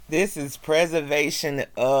This is Preservation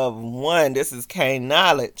of One. This is K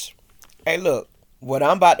Knowledge. Hey, look, what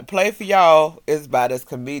I'm about to play for y'all is by this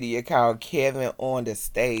comedian called Kevin on the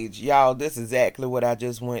Stage. Y'all, this is exactly what I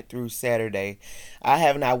just went through Saturday. I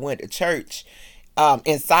have not went to church,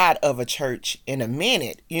 inside of a church in a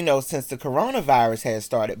minute, since the coronavirus has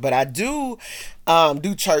started. But I do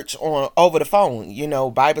church on over the phone,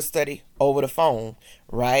 Bible study over the phone,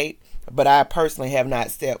 right? But I personally have not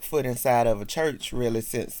stepped foot inside of a church really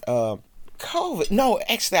since COVID. No,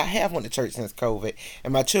 actually, I have went to church since COVID,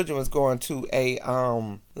 and my children was going to a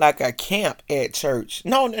like a camp at church.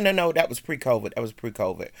 No, no, no, no. That was pre-COVID. That was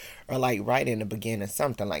pre-COVID, or like right in the beginning,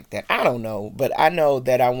 something like that. I don't know, but I know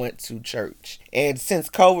that I went to church, and since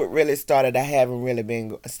COVID really started, I haven't really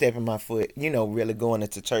been stepping my foot, really going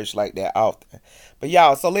into church like that often. But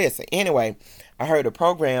y'all, so listen. Anyway, I heard a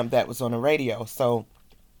program that was on the radio,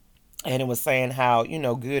 and it was saying how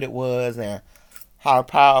good it was and how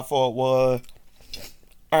powerful it was.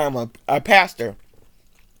 I'm a pastor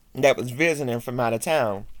that was visiting from out of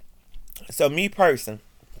town. So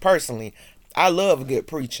personally, I love good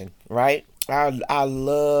preaching, right? I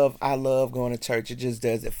love going to church. It just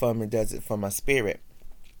does it for me, does it for my spirit.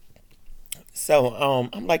 So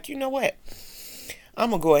I'm like, you know what? I'm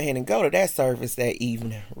gonna go ahead and go to that service that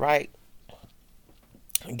evening, right?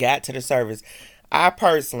 Got to the service. I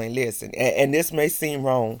personally listen, and this may seem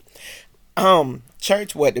wrong.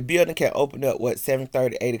 Church, what the building can open up,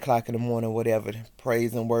 7:30, 8 o'clock in the morning, whatever.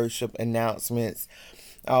 Praise and worship announcements,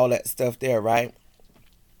 all that stuff there, right?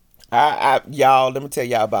 Y'all, let me tell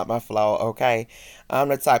y'all about my flaw, okay? I'm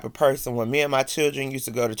the type of person when me and my children used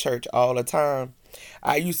to go to church all the time.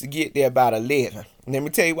 I used to get there about 11. Let me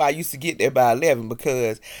tell you why I used to get there by 11,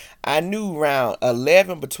 because I knew around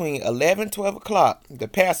 11, between 11 and 12 o'clock, the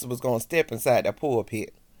pastor was going to step inside that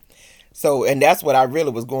pulpit. So, and that's what I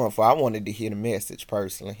really was going for. I wanted to hear the message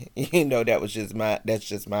personally. That's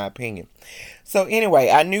just my opinion. So anyway,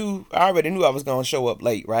 I already knew I was going to show up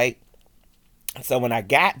late, right? So when I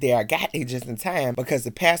got there just in time because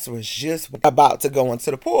the pastor was just about to go into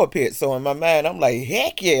the pulpit. So in my mind, I'm like,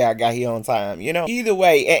 heck yeah, I got here on time. Either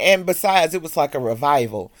way, and besides, it was like a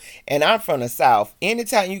revival. And I'm from the South.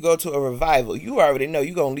 Anytime you go to a revival, you already know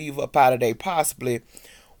you're going to leave up out of there possibly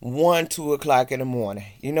 1, 2 o'clock in the morning.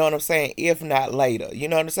 You know what I'm saying? If not later. You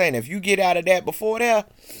know what I'm saying? If you get out of that before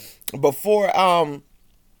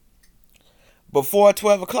before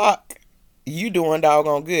 12 o'clock, you doing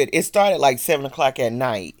doggone good. It started like 7 o'clock at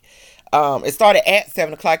night. It started at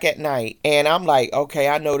 7 o'clock at night, and I'm like, okay,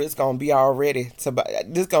 I know this gonna be already to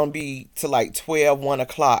this gonna be to like 12, 1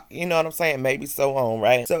 o'clock. You know what I'm saying? Maybe so on,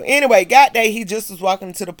 right? So anyway, got there. He just was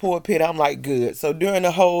walking to the pulpit. I'm like, good. So during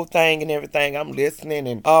the whole thing and everything, I'm listening,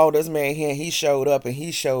 and oh, this man here, he showed up and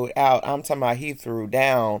he showed out. I'm talking about he threw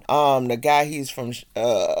down. The guy, he's from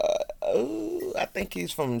I think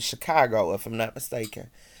he's from Chicago, if I'm not mistaken.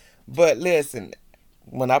 But listen,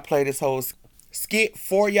 when I play this whole skit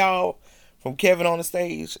for y'all from Kevin on the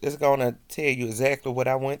Stage, it's gonna tell you exactly what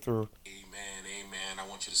I went through. Amen, amen. I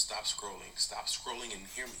want you to stop scrolling. Stop scrolling and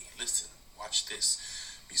hear me. Listen, watch this.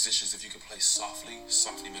 Musicians, if you could play softly,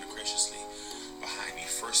 softly but graciously behind me.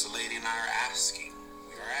 First Lady and I are asking,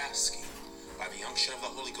 we are asking, by the unction of the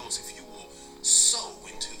Holy Ghost, if you will sow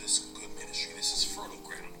into this good ministry. This is fertile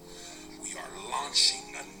ground. We are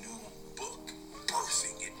launching a new book,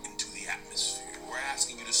 birthing it into the atmosphere. We're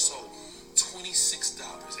asking you to sow $26.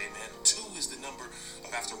 Amen. Two is the number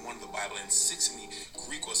of after one of the Bible, and six in the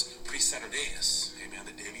Greek was pre-Saturdays. Amen.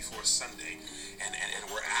 The day before Sunday. And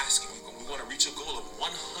we're asking, we want to reach a goal of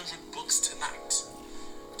 100 books tonight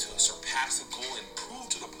to surpass the goal and prove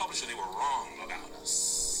to the publisher they were wrong about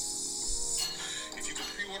us. If you can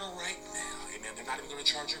pre-order right now, amen, they're not even going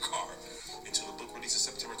to charge your car until the book releases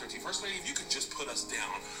September 13th. First Lady, if you could just put us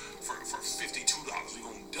down for $52, we're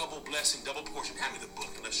going to double blessing, double portion. Hand me the book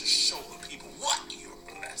and let's just show the people what you're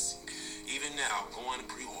blessing. Even now, go on and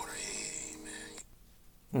pre-order.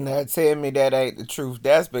 Amen. Now tell me that ain't the truth.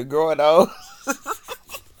 That's been going on.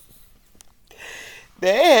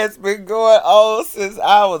 That has been going on since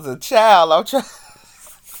I was a child. I'm trying.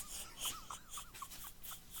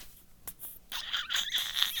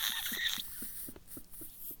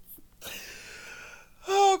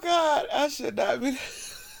 Oh God, I should not be.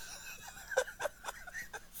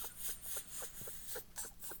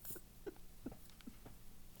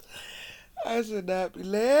 I should not be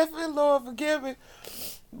laughing. Lord, forgive me.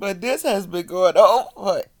 But this has been going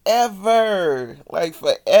on forever, like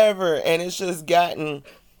forever, and it's just gotten,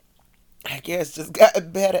 I guess, just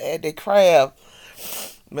gotten better at the craft.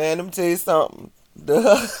 Man, let me tell you something. The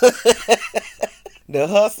the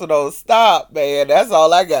hustle don't stop, man. That's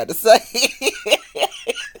all I got to say.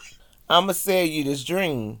 I'ma sell you this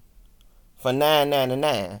dream for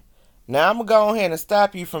 $9.99. Now I'm gonna go ahead and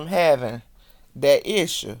stop you from having that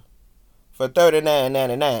issue for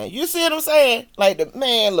 $39.99. You see what I'm saying? Like the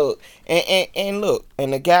man, look, and look,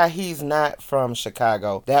 and the guy, he's not from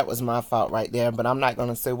Chicago. That was my fault right there. But I'm not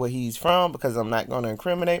gonna say where he's from because I'm not gonna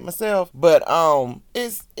incriminate myself. But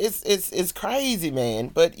it's crazy, man.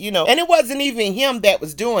 But you know, and it wasn't even him that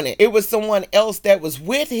was doing it. It was someone else that was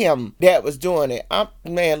with him that was doing it.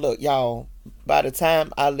 Man, look, y'all. By the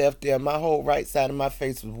time I left there, my whole right side of my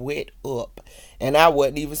face was wet up. And I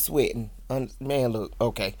wasn't even sweating. Man, look,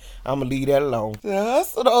 okay. I'm going to leave that alone. The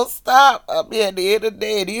hustle don't stop. I mean, at the end of the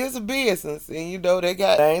day, it is a business. And you know, they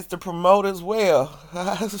got things to promote as well.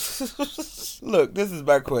 Look, this is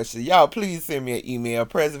my question. Y'all, please send me an email.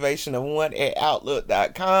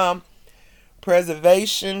 preservationof1@outlook.com.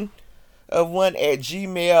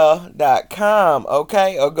 preservationof1@gmail.com,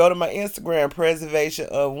 okay? Or go to my Instagram,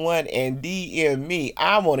 preservationof1, and DM me.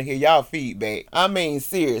 I want to hear y'all feedback. I mean,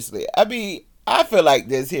 seriously. I feel like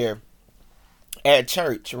this here at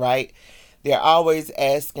church, right? They're always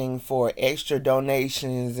asking for extra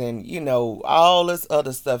donations and, you know, all this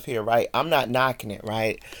other stuff here, right? I'm not knocking it,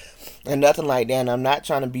 right? And nothing like that. And I'm not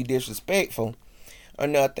trying to be disrespectful or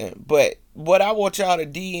nothing. But what I want y'all to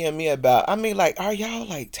DM me about, I mean, like, are y'all,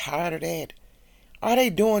 like, tired of that? Are they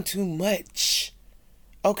doing too much?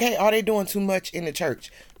 Okay, are they doing too much in the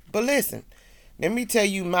church? But listen, let me tell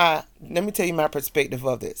you my perspective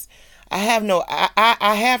of this. I have no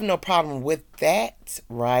problem with that,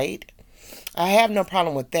 right? I have no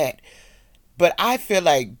problem with that. But I feel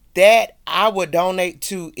like that I would donate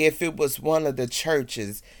to if it was one of the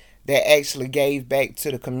churches that actually gave back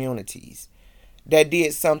to the communities, that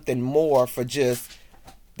did something more for just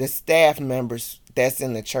the staff members that's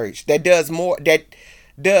in the church, that does more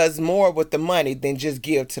with the money than just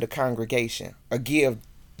give to the congregation or give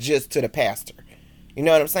just to the pastor. You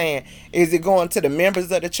know what I'm saying? Is it going to the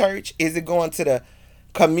members of the church? Is it going to the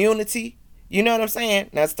community? You know what I'm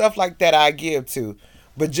saying? Now, stuff like that I give to.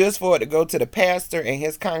 But just for it to go to the pastor and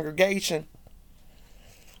his congregation,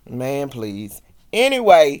 man, please.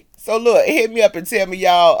 Anyway, so look, hit me up and tell me,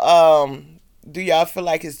 y'all, do y'all feel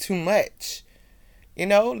like it's too much? You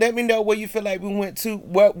know, let me know where you feel like we went to,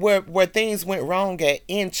 where things went wrong at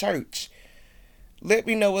in church. Let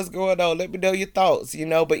me know what's going on. Let me know your thoughts, you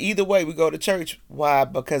know. But either way, we go to church. Why?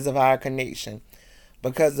 Because of our connection.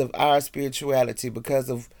 Because of our spirituality. Because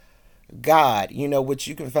of God. You know, which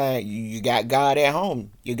you can find. You got God at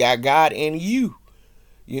home. You got God in you.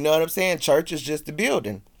 You know what I'm saying? Church is just a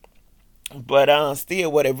building. But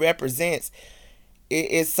still, what it represents,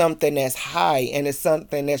 it is something that's high. And it's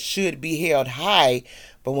something that should be held high.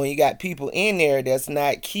 But when you got people in there that's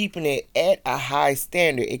not keeping it at a high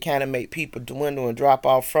standard, it kind of make people dwindle and drop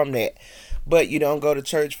off from that. But you don't go to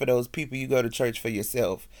church for those people. You go to church for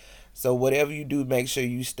yourself. So whatever you do, make sure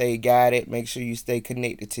you stay guided. Make sure you stay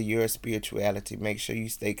connected to your spirituality. Make sure you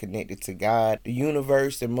stay connected to God, the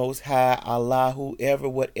universe, the Most High, Allah, whoever,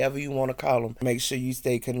 whatever you want to call them. Make sure you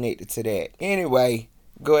stay connected to that. Anyway,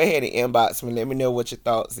 go ahead and inbox me. Let me know what your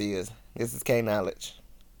thoughts is. This is K Knowledge.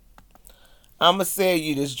 I'ma sell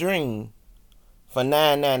you this dream for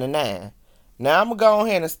 $9.99. Now I'm gonna go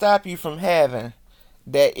ahead and stop you from having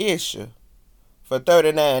that issue for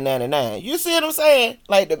 $39.99. You see what I'm saying?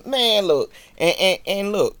 Like the man, look,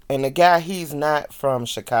 and look, and the guy, he's not from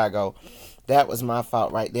Chicago. That was my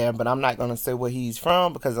fault right there. But I'm not gonna say where he's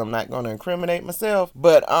from because I'm not gonna incriminate myself.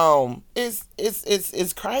 But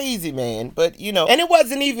it's crazy, man. But you know, and it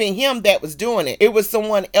wasn't even him that was doing it. It was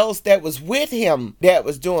someone else that was with him that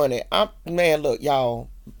was doing it. Man, look, y'all.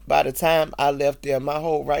 By the time I left there, my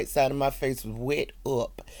whole right side of my face was wet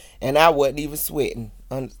up, and I wasn't even sweating.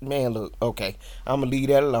 Man, look, okay. I'm gonna leave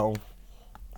that alone.